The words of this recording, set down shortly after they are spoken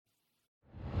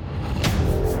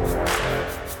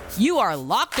You are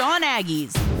Locked On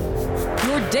Aggies,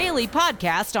 your daily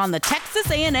podcast on the Texas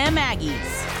A&M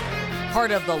Aggies.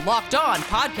 Part of the Locked On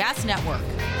Podcast Network,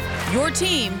 your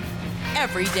team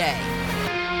every day.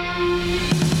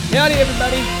 Howdy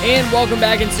everybody, and welcome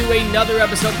back into another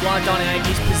episode of Locked On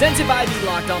Aggies, presented by the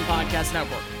Locked On Podcast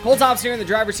Network. Cole Thompson here in the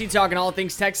driver's seat talking all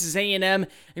things Texas A&M, and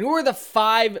who are the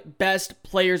 5 best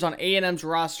players on A&M's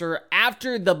roster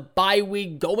after the bye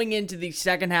week going into the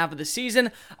second half of the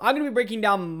season. I'm going to be breaking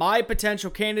down my potential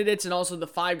candidates and also the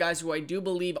 5 guys who I do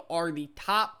believe are the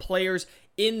top players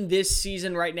in this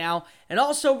season right now. And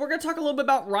also, we're going to talk a little bit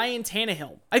about Ryan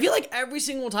Tannehill. I feel like every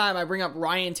single time I bring up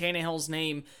Ryan Tannehill's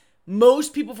name,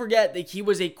 most people forget that he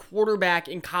was a quarterback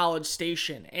in College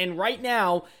Station. And right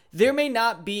now, there may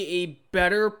not be a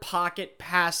better pocket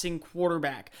passing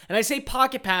quarterback. And I say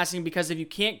pocket passing because if you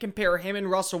can't compare him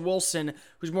and Russell Wilson,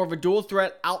 who's more of a dual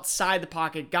threat outside the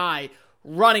pocket guy,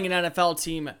 running an NFL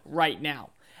team right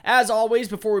now. As always,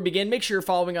 before we begin, make sure you're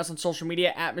following us on social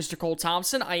media at Mr. Cole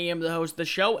Thompson. I am the host of the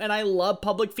show, and I love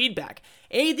public feedback.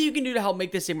 Anything you can do to help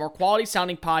make this a more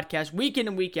quality-sounding podcast week in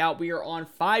and week out. We are on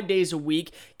 5 days a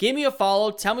week. Give me a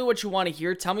follow. Tell me what you want to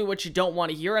hear. Tell me what you don't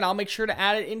want to hear, and I'll make sure to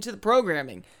add it into the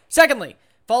programming. Secondly,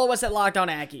 follow us at Locked On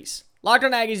Aggies. Locked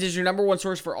On Aggies is your number one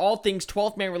source for all things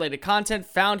 12th man related content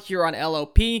found here on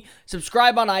LOP.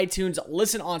 Subscribe on iTunes,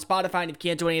 listen on Spotify, and if you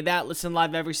can't do any of that, listen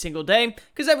live every single day,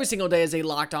 because every single day is a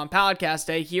Locked On Podcast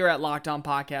day here at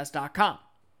LockedOnPodcast.com.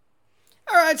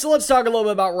 Alright, so let's talk a little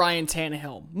bit about Ryan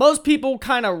Tannehill. Most people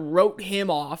kind of wrote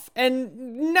him off,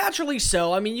 and naturally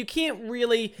so. I mean, you can't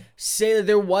really say that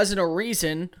there wasn't a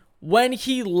reason when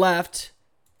he left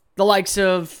the likes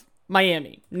of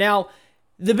Miami. Now,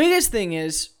 the biggest thing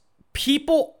is,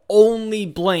 people only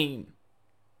blame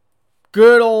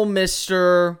good old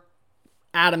Mr.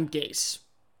 Adam Gase.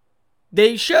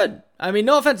 They should. I mean,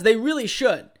 no offense, they really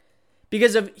should.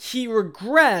 Because he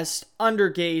regressed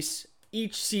under Gase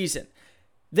each season.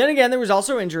 Then again, there was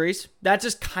also injuries. That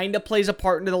just kind of plays a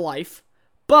part into the life.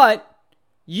 But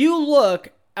you look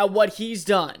at what he's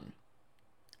done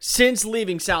since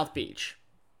leaving South Beach.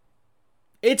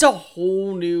 It's a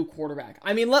whole new quarterback.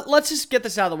 I mean, let's just get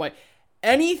this out of the way.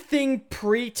 Anything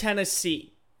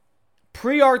pre-Tennessee,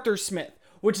 pre-Arthur Smith,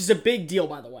 which is a big deal,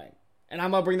 by the way, and I'm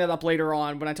going to bring that up later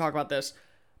on when I talk about this,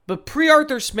 but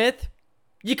pre-Arthur Smith,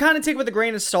 you kind of take it with a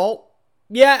grain of salt.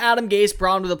 Yeah, Adam Gase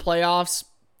brought him to the playoffs.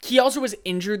 He also was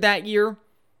injured that year,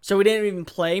 so he didn't even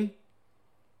play.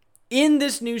 In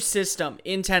this new system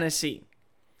in Tennessee,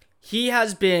 he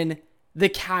has been the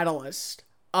catalyst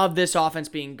of this offense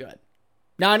being good.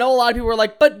 Now, I know a lot of people are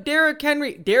like, but Derrick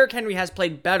Henry has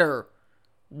played better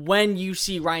when you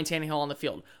see Ryan Tannehill on the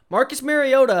field. Marcus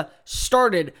Mariota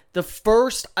started the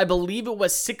first, I believe it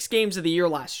was 6 games of the year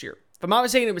last year. If I'm not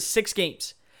mistaken, it was 6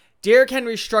 games. Derrick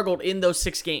Henry struggled in those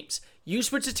 6 games. You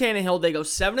switch to Tannehill, they go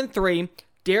 7-3.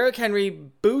 Derrick Henry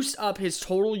boosts up his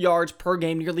total yards per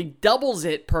game, nearly doubles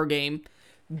it per game,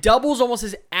 doubles almost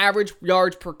his average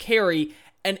yards per carry,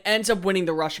 and ends up winning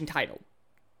the rushing title.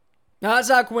 Now, that's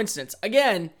not a coincidence.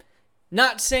 Again,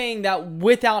 not saying that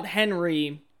without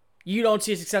Henry, you don't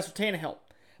see a successful Tannehill.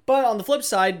 But on the flip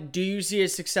side, do you see a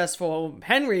successful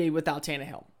Henry without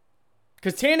Tannehill?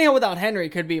 Because Tannehill without Henry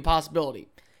could be a possibility.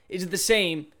 Is it the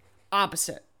same?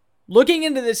 Opposite. Looking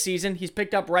into this season, he's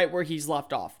picked up right where he's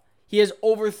left off. He has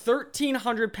over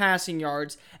 1,300 passing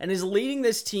yards and is leading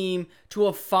this team to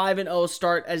a 5-0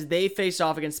 start as they face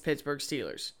off against the Pittsburgh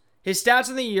Steelers. His stats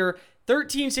in the year: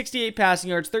 1,368 passing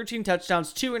yards, 13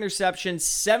 touchdowns, 2 interceptions,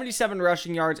 77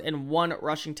 rushing yards, and 1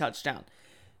 rushing touchdown.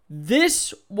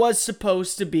 This was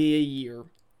supposed to be a year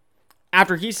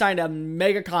after he signed a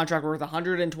mega contract worth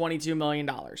 $122 million.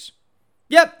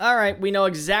 Yep, all right, we know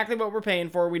exactly what we're paying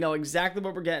for. We know exactly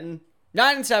what we're getting.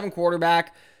 9-7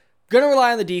 quarterback. Gonna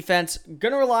rely on the defense.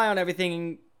 Gonna rely on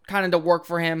everything kind of to work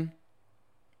for him.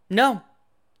 No,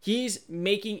 he's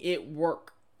making it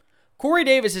work. Corey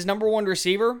Davis, his number 1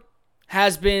 receiver,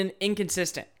 has been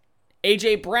inconsistent.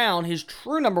 A.J. Brown, his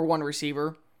true number 1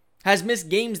 receiver, has missed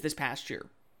games this past year.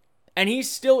 And he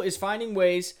still is finding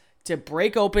ways to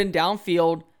break open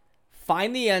downfield,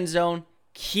 find the end zone,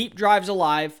 keep drives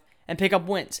alive, and pick up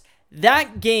wins.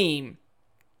 That game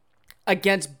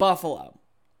against Buffalo,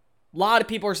 a lot of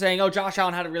people are saying, oh, Josh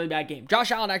Allen had a really bad game.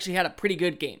 Josh Allen actually had a pretty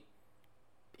good game.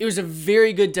 It was a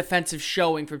very good defensive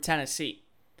showing from Tennessee.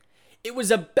 It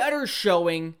was a better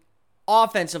showing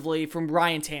offensively from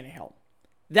Ryan Tannehill.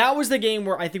 That was the game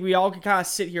where I think we all can kind of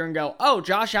sit here and go, oh,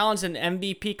 Josh Allen's in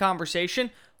MVP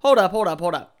conversation? Hold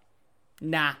up.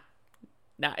 Nah,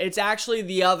 it's actually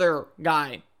the other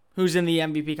guy who's in the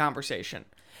MVP conversation.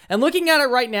 And looking at it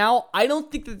right now, I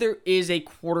don't think that there is a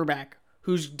quarterback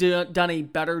who's done a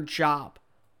better job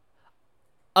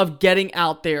of getting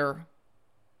out there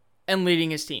and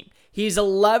leading his team. He's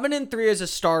 11-3 as a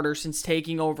starter since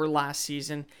taking over last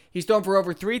season. He's thrown for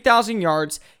over 3,000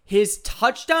 yards. His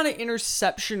touchdown to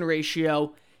interception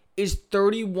ratio is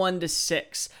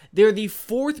 31-6. They're the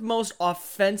fourth most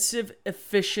offensive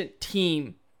efficient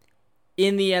team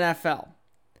in the NFL.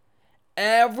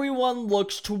 Everyone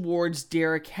looks towards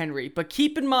Derrick Henry, but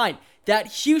keep in mind that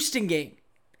Houston game,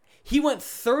 he went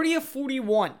 30 of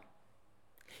 41.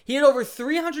 He had over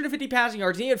 350 passing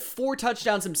yards, and he had 4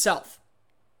 touchdowns himself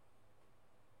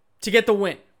to get the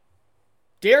win.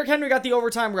 Derrick Henry got the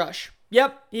overtime rush.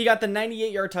 Yep, he got the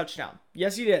 98-yard touchdown.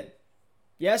 Yes, he did.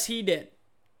 Yes, he did.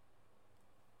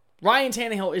 Ryan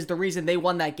Tannehill is the reason they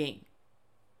won that game.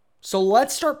 So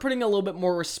let's start putting a little bit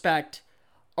more respect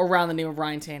around the name of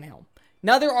Ryan Tannehill.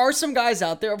 Now, there are some guys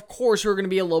out there, of course, who are going to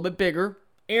be a little bit bigger.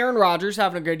 Aaron Rodgers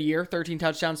having a good year, 13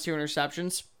 touchdowns, 2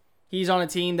 interceptions. He's on a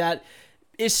team that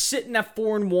is sitting at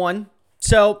 4-1.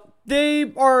 So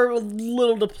they are a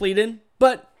little depleted,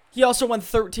 but he also went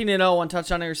 13-0 on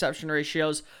touchdown interception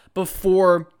ratios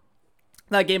before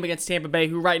that game against Tampa Bay,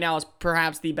 who right now is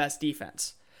perhaps the best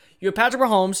defense. You have Patrick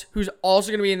Mahomes, who's also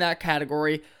going to be in that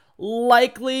category,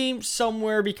 likely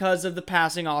somewhere because of the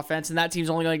passing offense, and that team's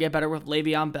only going to get better with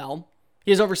Le'Veon Bell. He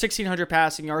has over 1,600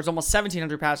 passing yards, almost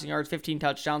 1,700 passing yards, 15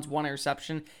 touchdowns, 1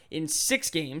 interception in 6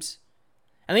 games.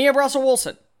 And then you have Russell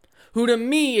Wilson, who to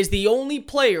me is the only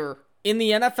player in the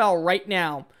NFL right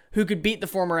now who could beat the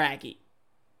former Aggie.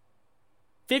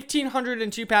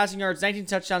 1,502 passing yards, 19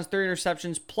 touchdowns, 3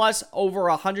 interceptions, plus over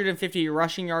 150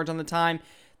 rushing yards on the time.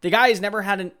 The guy has never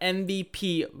had an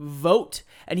MVP vote,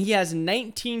 and he has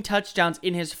 19 touchdowns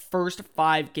in his first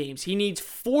 5 games. He needs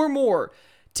 4 more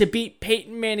to beat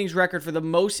Peyton Manning's record for the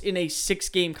most in a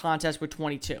 6-game contest with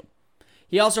 22.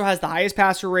 He also has the highest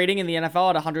passer rating in the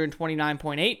NFL at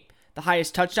 129.8, the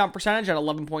highest touchdown percentage at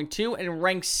 11.2, and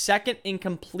ranks second in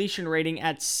completion rating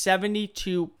at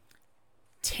 72.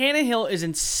 Tannehill is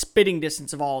in spitting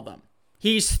distance of all of them.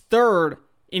 He's third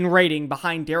in rating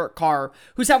behind Derek Carr,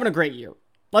 who's having a great year.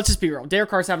 Let's just be real. Derek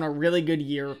Carr's having a really good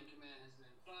year.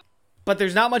 But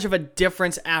there's not much of a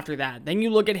difference after that. Then you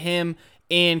look at him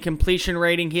in completion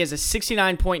rating. He has a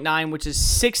 69.9, which is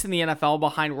 6th in the NFL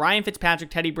behind Ryan Fitzpatrick,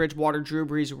 Teddy Bridgewater, Drew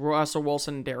Brees, Russell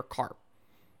Wilson, and Derek Carr.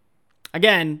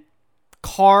 Again,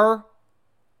 Carr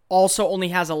also only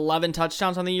has 11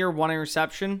 touchdowns on the year, 1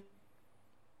 interception.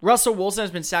 Russell Wilson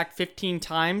has been sacked 15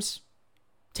 times.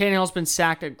 Tannehill's been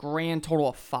sacked a grand total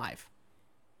of 5.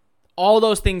 All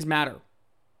those things matter.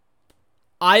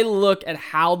 I look at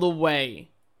how the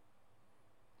way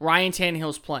Ryan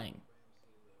Tannehill's playing,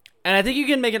 and I think you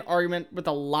can make an argument with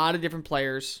a lot of different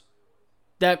players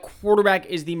that quarterback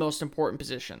is the most important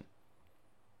position.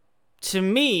 To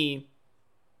me,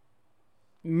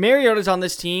 Mariota's on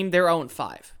this team, they're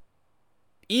 0-5.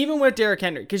 Even with Derrick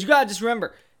Henry. Because you got to just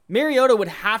remember, Mariota would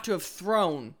have to have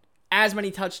thrown as many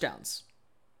touchdowns.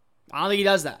 I don't think he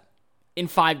does that in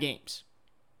 5 games.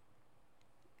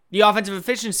 The offensive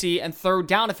efficiency and third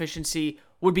down efficiency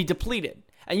would be depleted.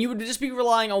 And you would just be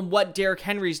relying on what Derrick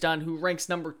Henry's done, who ranks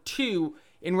number 2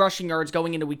 in rushing yards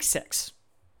going into week 6.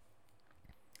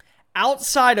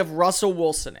 Outside of Russell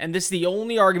Wilson, and this is the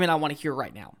only argument I want to hear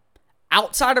right now.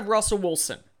 Outside of Russell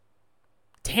Wilson,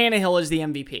 Tannehill is the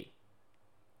MVP.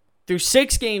 Through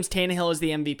 6 games, Tannehill is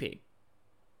the MVP.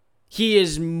 He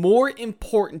is more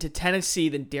important to Tennessee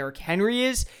than Derrick Henry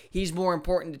is. He's more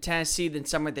important to Tennessee than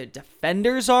some of their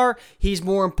defenders are. He's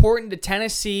more important to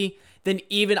Tennessee than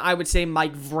even, I would say,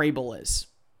 Mike Vrabel is.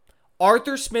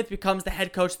 Arthur Smith becomes the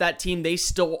head coach of that team. They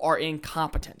still are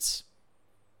incompetence.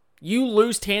 You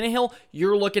lose Tannehill,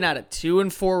 you're looking at a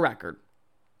 2-4 record.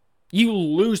 You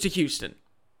lose to Houston.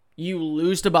 You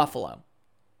lose to Buffalo.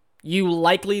 You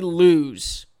likely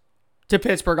lose to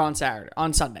Pittsburgh on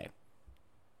Sunday.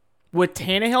 With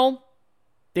Tannehill,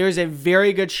 there's a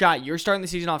very good shot you're starting the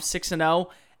season off 6-0,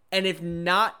 and if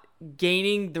not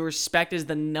gaining the respect as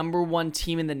the number 1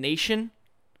 team in the nation,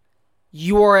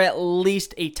 you are at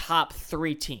least a top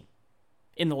 3 team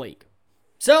in the league.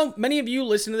 So, many of you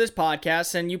listen to this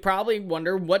podcast, and you probably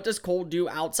wonder, what does Cole do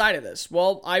outside of this?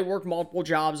 Well, I work multiple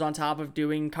jobs on top of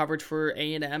doing coverage for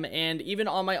A&M, and even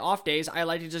on my off days, I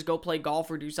like to just go play golf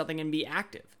or do something and be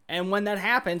active. And when that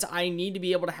happens, I need to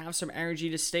be able to have some energy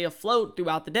to stay afloat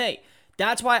throughout the day.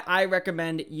 That's why I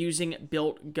recommend using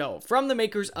Built Go from the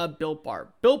makers of Built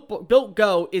Bar. Built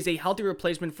Go is a healthy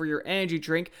replacement for your energy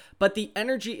drink, but the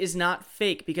energy is not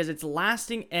fake because it's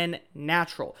lasting and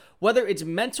natural. Whether it's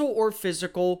mental or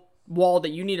physical, wall that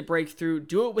you need to break through,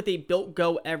 do it with a Built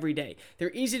Go every day.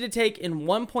 They're easy to take in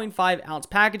 1.5 ounce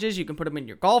packages. You can put them in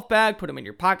your golf bag, put them in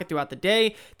your pocket throughout the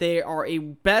day. They are a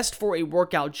best for a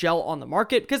workout gel on the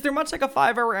market because they're much like a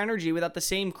 5-hour energy without the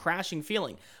same crashing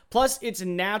feeling. Plus, it's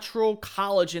natural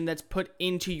collagen that's put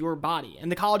into your body.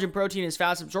 And the collagen protein is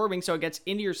fast absorbing, so it gets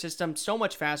into your system so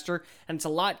much faster, and it's a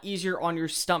lot easier on your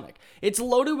stomach. It's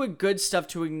loaded with good stuff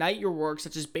to ignite your work,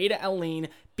 such as beta-alanine,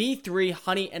 B3,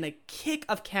 honey, and a kick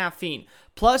of caffeine.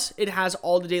 Plus, it has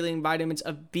all the daily vitamins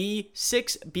of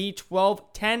B6, B12,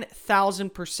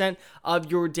 10,000%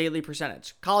 of your daily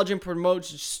percentage. Collagen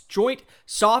promotes joint,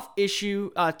 soft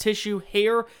tissue,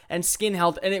 hair, and skin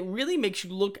health, and it really makes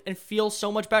you look and feel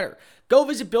so much better. Go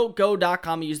visit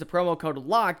BuiltGo.com and use the promo code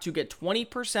LOCKED to get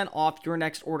 20% off your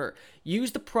next order.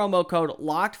 Use the promo code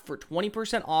LOCKED for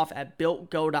 20% off at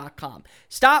BuiltGo.com.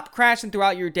 Stop crashing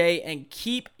throughout your day and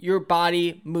keep your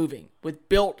body moving. With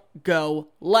Built Go,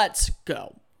 let's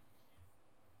go.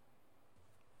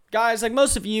 Guys, like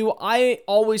most of you, I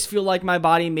always feel like my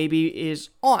body maybe is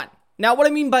on. Now, what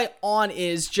I mean by on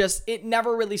is just it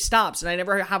never really stops, and I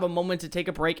never have a moment to take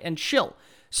a break and chill.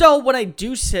 So when I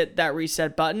do hit that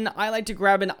reset button, I like to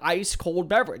grab an ice cold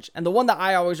beverage. And the one that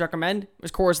I always recommend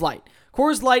is Coors Light.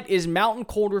 Coors Light is mountain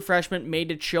cold refreshment made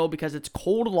to chill because it's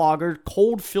cold lagered,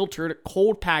 cold filtered,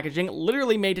 cold packaging,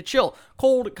 literally made to chill.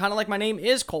 Cold, kind of like my name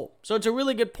is cold. So it's a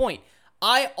really good point.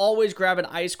 I always grab an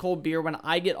ice cold beer when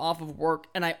I get off of work,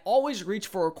 and I always reach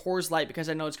for a Coors Light because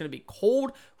I know it's going to be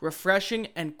cold, refreshing,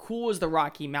 and cool as the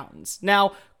Rocky Mountains.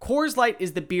 Now, Coors Light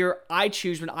is the beer I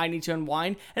choose when I need to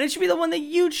unwind, and it should be the one that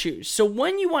you choose. So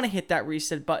when you want to hit that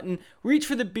reset button, reach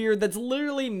for the beer that's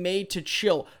literally made to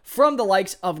chill from the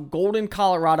likes of Golden,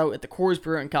 Colorado at the Coors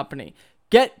Brewing Company.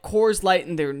 Get Coors Light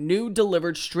and their new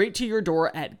delivered straight to your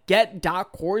door at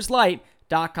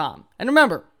get.coorslight.com. And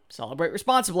remember, celebrate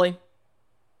responsibly.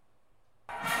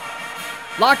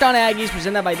 Locked On Aggies,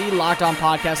 presented by the Locked On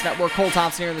Podcast Network. Cole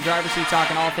Thompson here in the driver's seat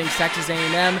talking all things Texas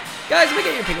A&M. Guys, let me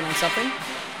get your opinion on something.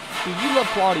 Do you love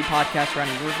quality podcasts around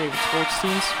your favorite sports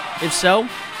teams? If so,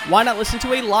 why not listen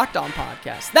to a Locked On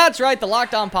podcast? That's right, the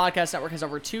Locked On Podcast Network has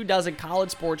over 24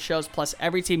 college sports shows, plus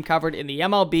every team covered in the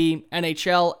MLB,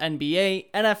 NHL,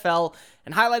 NBA, NFL,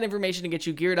 and highlight information to get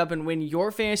you geared up and win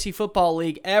your fantasy football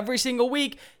league every single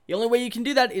week. The only way you can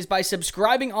do that is by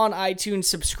subscribing on iTunes,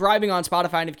 subscribing on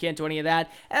Spotify, and if you can't do any of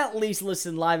that, at least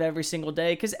listen live every single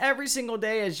day, because every single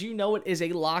day, as you know, it is a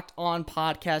Locked On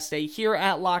Podcast day here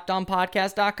at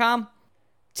LockedOnPodcast.com.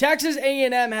 Texas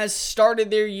A&M has started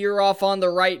their year off on the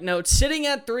right note, sitting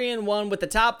at 3-1 with the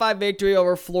top 5 victory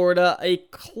over Florida, a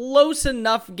close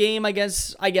enough game, I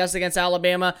guess, against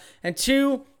Alabama, and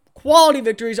 2 quality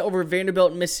victories over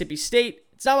Vanderbilt and Mississippi State.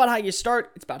 It's not about how you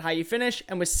start, it's about how you finish,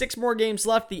 and with 6 more games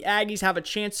left, the Aggies have a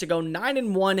chance to go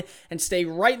 9-1 and stay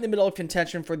right in the middle of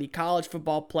contention for the college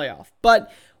football playoff.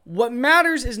 But what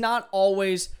matters is not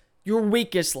always your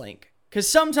weakest link. Because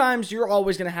sometimes you're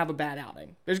always going to have a bad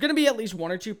outing. There's going to be at least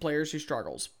 1 or 2 players who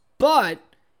struggles. But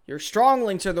your strong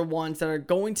links are the ones that are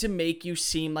going to make you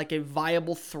seem like a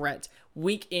viable threat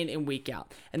week in and week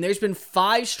out. And there's been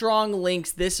 5 strong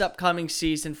links this upcoming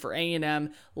season for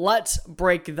A&M. Let's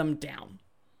break them down.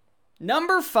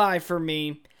 Number 5 for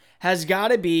me has got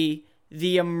to be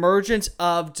the emergence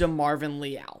of DeMarvin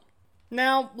Leal.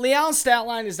 Now, Leal's stat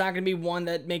line is not going to be one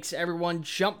that makes everyone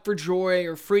jump for joy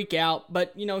or freak out,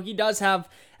 but, he does have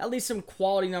at least some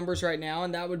quality numbers right now,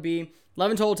 and that would be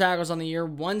 11 total tackles on the year,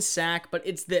 1 sack, but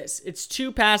it's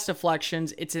 2 pass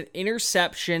deflections, it's an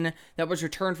interception that was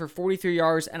returned for 43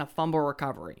 yards, and a fumble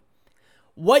recovery.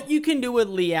 What you can do with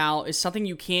Leal is something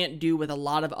you can't do with a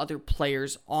lot of other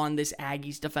players on this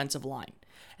Aggies defensive line,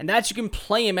 and that's you can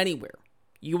play him anywhere.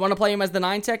 You want to play him as the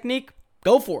 9 technique?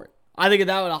 Go for it. I think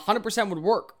that would 100% would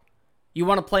work. You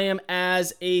want to play him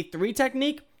as a 3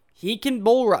 technique? He can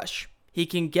bull rush. He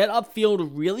can get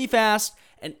upfield really fast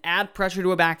and add pressure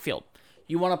to a backfield.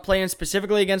 You want to play him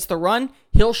specifically against the run?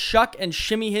 He'll shuck and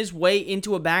shimmy his way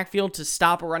into a backfield to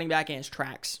stop a running back in his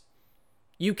tracks.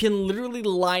 You can literally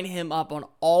line him up on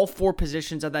all 4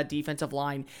 positions of that defensive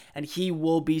line, and he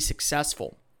will be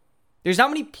successful. There's not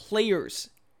many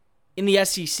players in the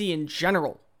SEC in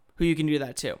general who you can do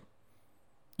that to.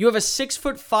 You have a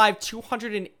 6'5",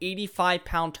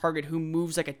 285-pound target who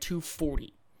moves like a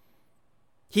 240.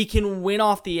 He can win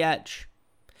off the edge.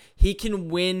 He can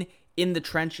win in the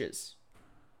trenches.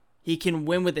 He can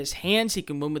win with his hands. He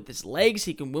can win with his legs.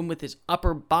 He can win with his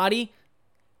upper body.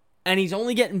 And he's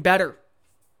only getting better.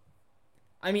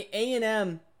 I mean,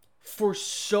 A&M for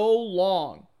so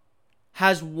long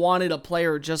has wanted a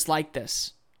player just like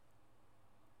this.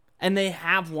 And they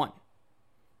have one.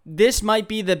 this might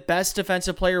be the best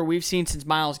defensive player we've seen since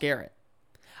Myles Garrett.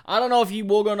 I don't know if he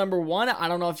will go number 1. I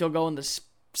don't know if he'll go in the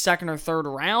second or third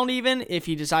round even if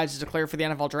he decides to declare for the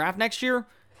NFL draft next year.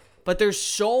 But there's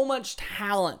so much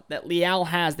talent that Leal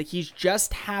has that he's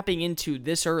just tapping into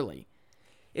this early.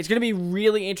 It's going to be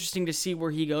really interesting to see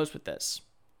where he goes with this.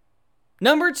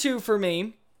 Number 2 for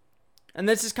me, and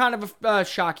this is kind of a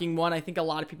shocking one. I think a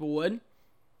lot of people would.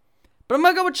 But I'm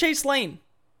going to go with Chase Lane.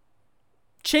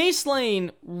 Chase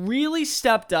Lane really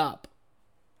stepped up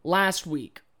last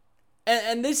week.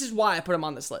 And this is why I put him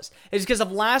on this list. It's because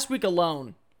of last week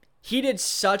alone, he did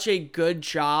such a good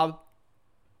job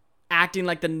acting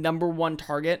like the number 1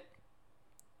 target.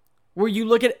 Where you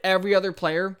look at every other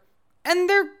player, and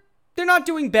they're not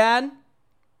doing bad.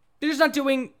 They're just not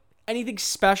doing anything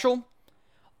special.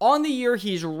 On the year,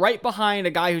 he's right behind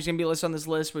a guy who's going to be listed on this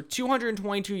list with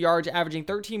 222 yards, averaging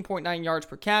 13.9 yards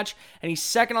per catch, and he's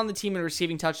second on the team in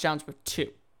receiving touchdowns with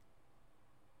 2.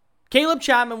 Caleb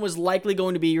Chapman was likely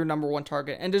going to be your number 1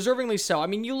 target, and deservingly so. I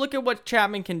mean, you look at what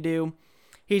Chapman can do.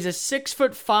 He's a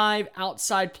 6'5"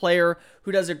 outside player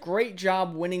who does a great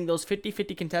job winning those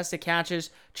 50-50 contested catches.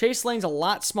 Chase Lane's a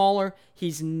lot smaller.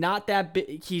 He's not that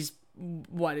big. He's,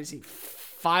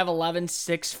 5'11",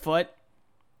 6 foot.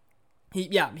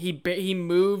 He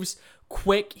moves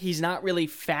quick. He's not really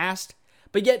fast,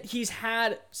 but yet he's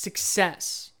had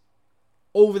success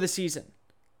over the season.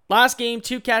 Last game,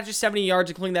 2 catches, 70 yards,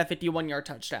 including that 51-yard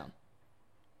touchdown.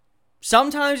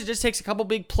 Sometimes it just takes a couple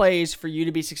big plays for you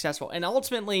to be successful, and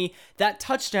ultimately, that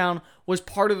touchdown was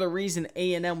part of the reason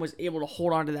A&M was able to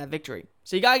hold on to that victory.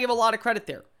 So you got to give a lot of credit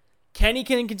there. Kenny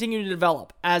can continue to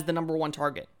develop as the number 1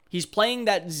 target. He's playing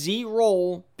that Z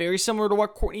role, very similar to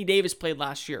what Courtney Davis played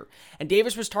last year. And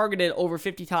Davis was targeted over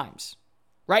 50 times.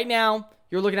 Right now,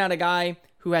 you're looking at a guy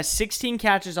who has 16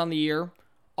 catches on the year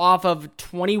off of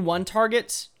 21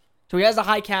 targets. So he has a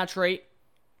high catch rate.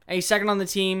 And he's second on the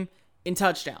team in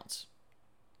touchdowns.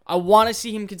 I want to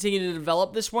see him continue to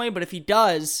develop this way, but if he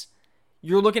does,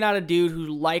 you're looking at a dude who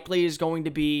likely is going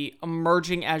to be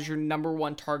emerging as your number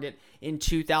 1 target in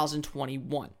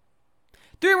 2021.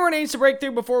 3 more names to break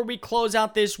through before we close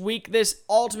out this week, this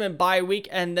ultimate bye week,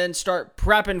 and then start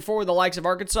prepping for the likes of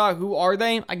Arkansas. Who are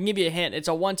they? I can give you a hint. It's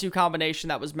a 1-2 combination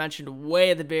that was mentioned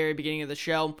way at the very beginning of the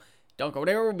show. Don't go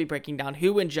there. We'll be breaking down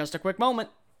who in just a quick moment.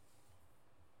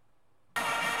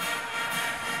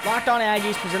 Locked On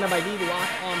Aggies, presented by the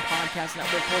Locked On Podcast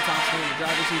Network. Cole Thompson in the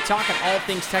driver's seat, talking all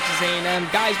things Texas A&M.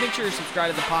 Guys, make sure you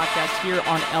subscribe to the podcast here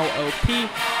on LOP.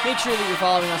 Make sure that you're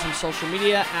following us on social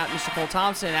media at Mr. Cole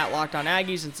Thompson and at Locked On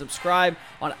Aggies, and subscribe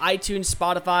on iTunes,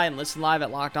 Spotify, and listen live at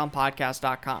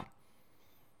LockedOnPodcast.com.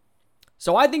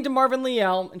 So I think DeMarvin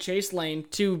Leal and Chase Lane,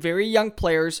 2 very young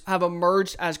players, have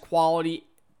emerged as quality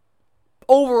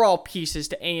overall pieces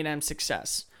to A&M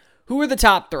success. Who are the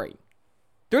top 3?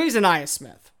 3 is Ainias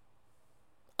Smith.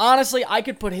 Honestly, I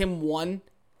could put him 1,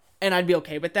 and I'd be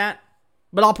okay with that.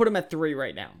 But I'll put him at 3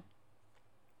 right now.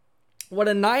 What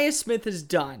Ainias Smith has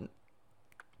done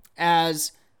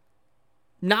as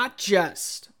not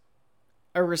just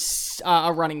a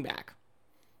running back,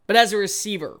 but as a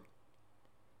receiver,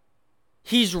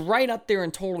 he's right up there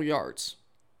in total yards.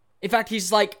 In fact,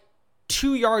 he's like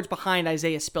 2 yards behind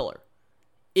Isaiah Spiller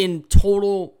in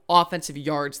total offensive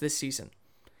yards this season.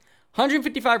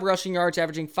 155 rushing yards,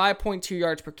 averaging 5.2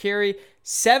 yards per carry,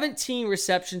 17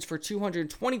 receptions for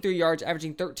 223 yards,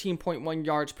 averaging 13.1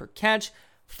 yards per catch,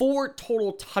 4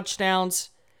 total touchdowns.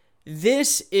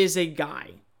 This is a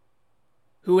guy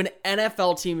who an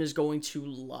NFL team is going to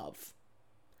love.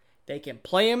 They can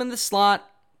play him in the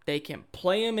slot. They can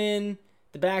play him in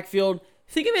the backfield.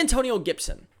 Think of Antonio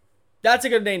Gibson. That's a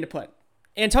good name to put.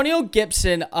 Antonio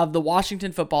Gibson of the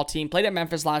Washington football team, played at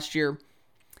Memphis last year,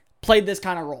 played this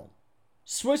kind of role.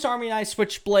 Swiss Army knife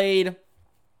switchblade,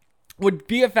 would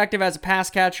be effective as a pass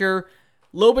catcher,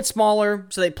 a little bit smaller,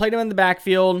 so they played him in the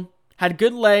backfield, had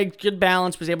good legs, good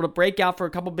balance, was able to break out for a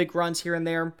couple big runs here and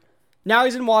there. Now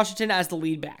he's in Washington as the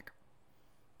lead back.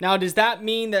 Now, does that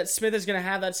mean that Smith is going to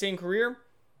have that same career?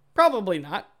 Probably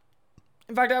not.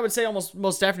 In fact, I would say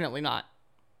most definitely not.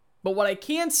 But what I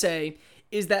can say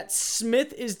is that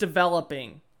Smith is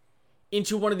developing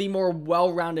into one of the more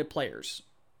well-rounded players.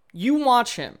 You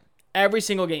watch him every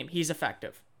single game, he's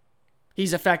effective.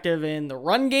 He's effective in the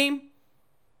run game,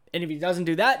 and if he doesn't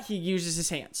do that, he uses his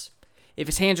hands. If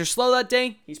his hands are slow that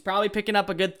day, he's probably picking up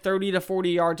a good 30 to 40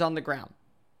 yards on the ground.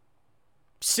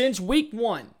 Since week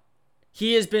 1,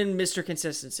 he has been Mr.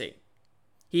 Consistency.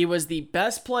 He was the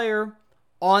best player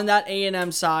on that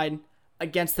A&M side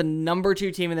against the number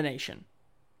 2 team in the nation.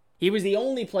 He was the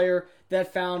only player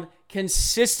that found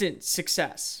consistent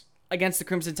success against the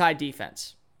Crimson Tide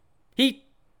defense. He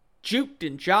juked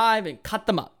and jived and cut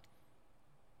them up.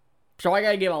 So I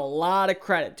got to give a lot of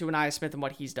credit to Ainias Smith and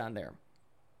what he's done there.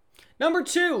 Number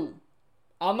 2,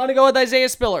 I'm going to go with Isaiah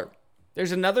Spiller.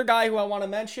 There's another guy who I want to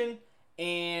mention,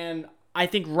 and I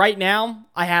think right now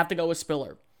I have to go with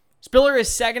Spiller. Spiller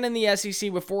is second in the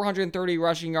SEC with 430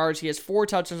 rushing yards. He has 4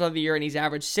 touchdowns of the year, and he's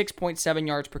averaged 6.7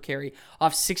 yards per carry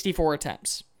off 64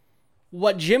 attempts.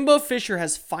 What Jimbo Fisher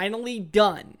has finally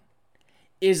done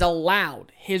is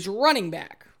allowed his running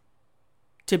back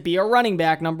to be a running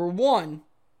back, number 1,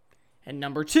 and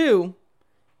number 2,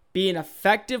 be an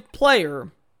effective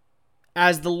player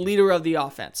as the leader of the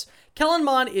offense. Kellen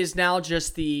Mond is now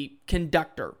just the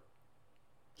conductor.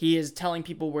 He is telling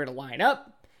people where to line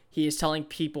up. He is telling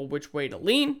people which way to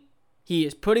lean. He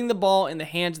is putting the ball in the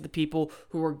hands of the people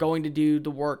who are going to do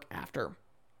the work after.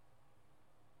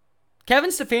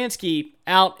 Kevin Stefanski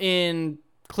out in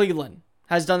Cleveland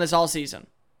has done this all season.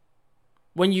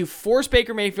 When you force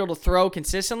Baker Mayfield to throw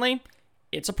consistently,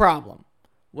 it's a problem.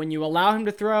 When you allow him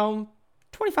to throw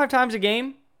 25 times a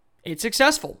game, it's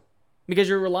successful. Because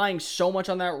you're relying so much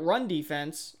on that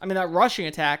that rushing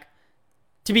attack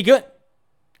to be good.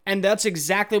 And that's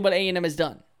exactly what A&M has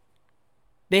done.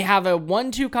 They have a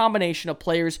 1-2 combination of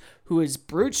players who is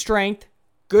brute strength,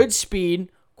 good speed,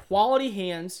 quality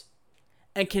hands,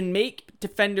 and can make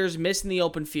defenders miss in the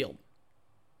open field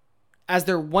as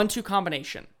their 1-2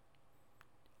 combination.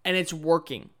 And it's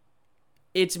working.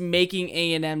 It's making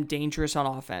A&M dangerous on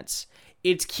offense.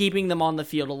 It's keeping them on the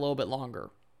field a little bit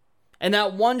longer. And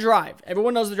that one drive,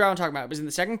 everyone knows the drive I'm talking about, it was in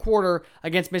the second quarter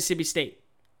against Mississippi State.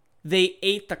 They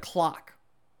ate the clock.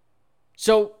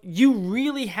 So you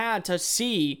really had to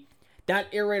see that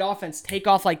air raid offense take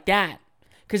off like that.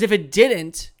 Because if it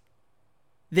didn't,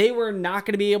 they were not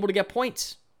going to be able to get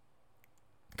points.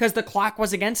 Because the clock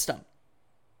was against them.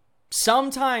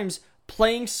 Sometimes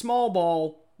playing small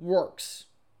ball works.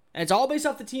 And it's all based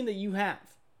off the team that you have.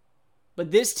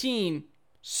 But this team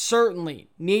certainly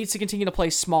needs to continue to play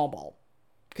small ball.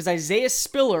 Because Isaiah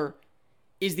Spiller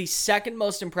is the second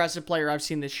most impressive player I've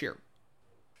seen this year.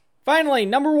 Finally,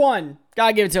 number 1,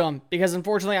 gotta give it to him. Because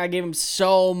unfortunately, I gave him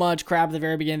so much crap at the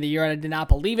very beginning of the year. And I did not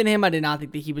believe in him. I did not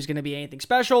think that he was going to be anything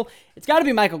special. It's got to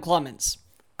be Michael Clemons.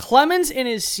 Clemons in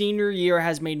his senior year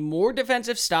has made more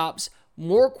defensive stops,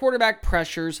 more quarterback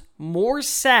pressures, more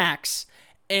sacks,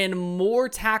 and more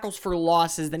tackles for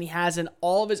losses than he has in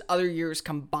all of his other years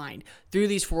combined through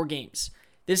these 4 games.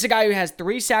 This is a guy who has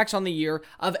 3 sacks on the year.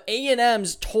 Of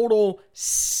A&M's total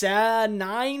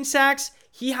 9 sacks,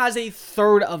 he has a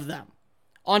third of them.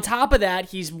 On top of that,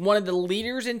 he's one of the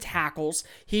leaders in tackles.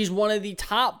 He's one of the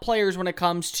top players when it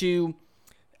comes to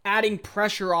adding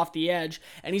pressure off the edge.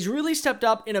 And he's really stepped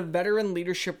up in a veteran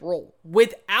leadership role.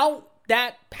 Without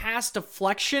that pass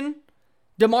deflection,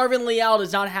 DeMarvin Leal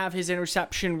does not have his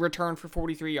interception return for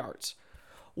 43 yards.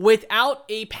 Without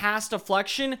a pass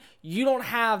deflection, you don't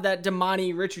have that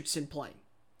Damani Richardson play.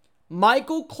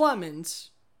 Michael Clemons,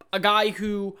 a guy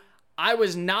who I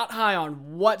was not high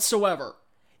on whatsoever,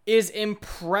 is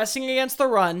impressing against the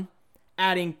run,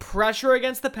 adding pressure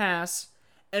against the pass,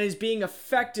 and is being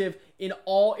effective in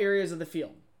all areas of the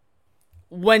field.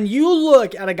 When you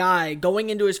look at a guy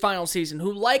going into his final season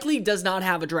who likely does not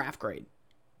have a draft grade,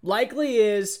 likely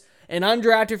is an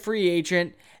undrafted free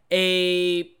agent,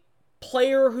 a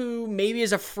player who maybe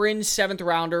is a fringe 7th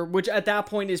rounder, which at that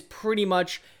point is pretty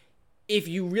much, if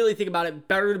you really think about it,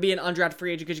 better to be an undrafted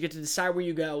free agent because you get to decide where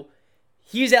you go.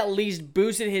 He's at least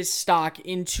boosted his stock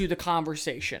into the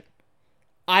conversation.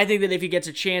 I think that if he gets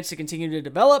a chance to continue to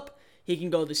develop, he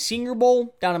can go to the Senior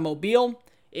Bowl down in Mobile.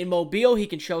 In Mobile, he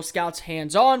can show scouts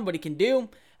hands-on what he can do,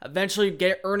 eventually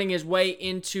earning his way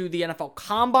into the NFL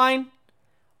Combine.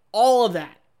 All of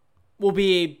that will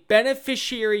be a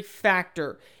beneficiary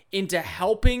factor into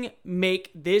helping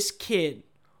make this kid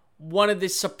one of the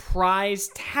surprise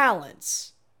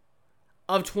talents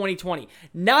of 2020.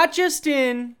 Not just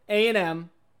in A&M,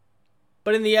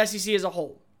 but in the SEC as a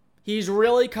whole. He's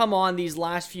really come on these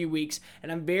last few weeks, and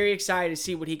I'm very excited to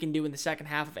see what he can do in the second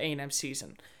half of A&M's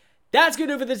season. That's going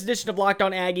to do for this edition of Locked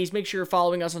On Aggies. Make sure you're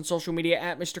following us on social media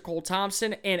at Mr. Cole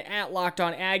Thompson and at Locked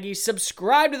On Aggies.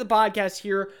 Subscribe to the podcast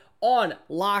here on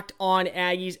Locked On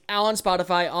Aggies, on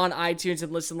Spotify, on iTunes,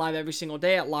 and listen live every single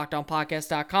day at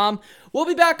LockedOnPodcast.com. We'll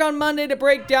be back on Monday to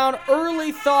break down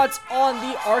early thoughts on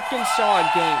the Arkansas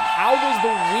game. How was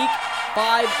the Week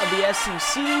 5 of the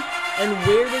SEC, and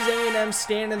where does A&M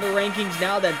stand in the rankings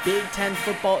now that Big Ten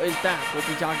football is back? We'll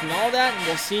be talking all that, and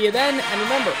we'll see you then. And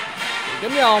remember,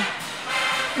 good y'all.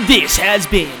 This has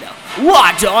been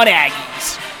Locked On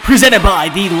Aggies, presented by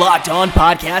the Locked On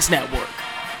Podcast Network.